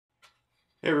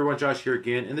Hey everyone, Josh here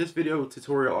again. In this video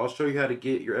tutorial, I'll show you how to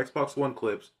get your Xbox One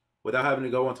clips without having to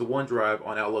go onto OneDrive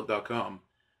on Outlook.com.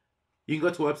 You can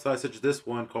go to websites such as this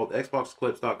one called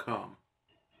XboxClips.com.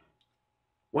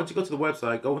 Once you go to the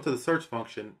website, go into the search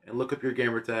function and look up your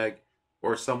gamer tag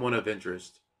or someone of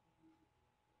interest.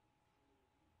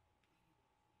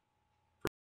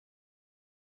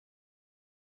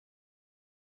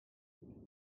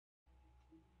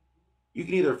 You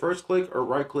can either first click or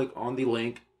right click on the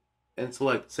link and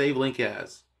select Save Link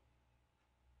As,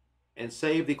 and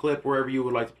save the clip wherever you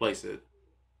would like to place it.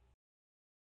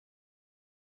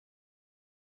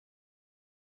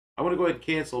 I want to go ahead and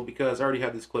cancel because I already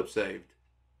have this clip saved.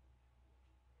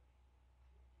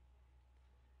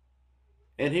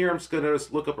 And here I'm just going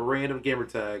to look up a random gamer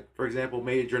tag, for example,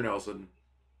 Major Nelson.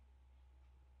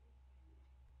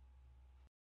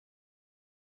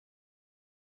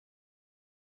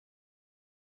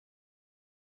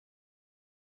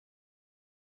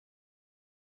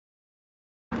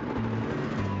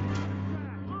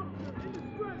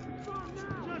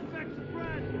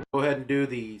 Go ahead and do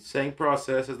the same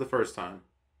process as the first time.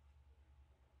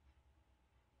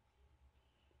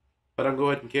 But I'm going to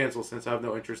go ahead and cancel since I have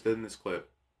no interest in this clip.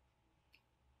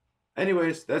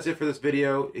 Anyways, that's it for this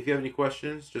video. If you have any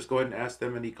questions, just go ahead and ask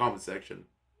them in the comment section.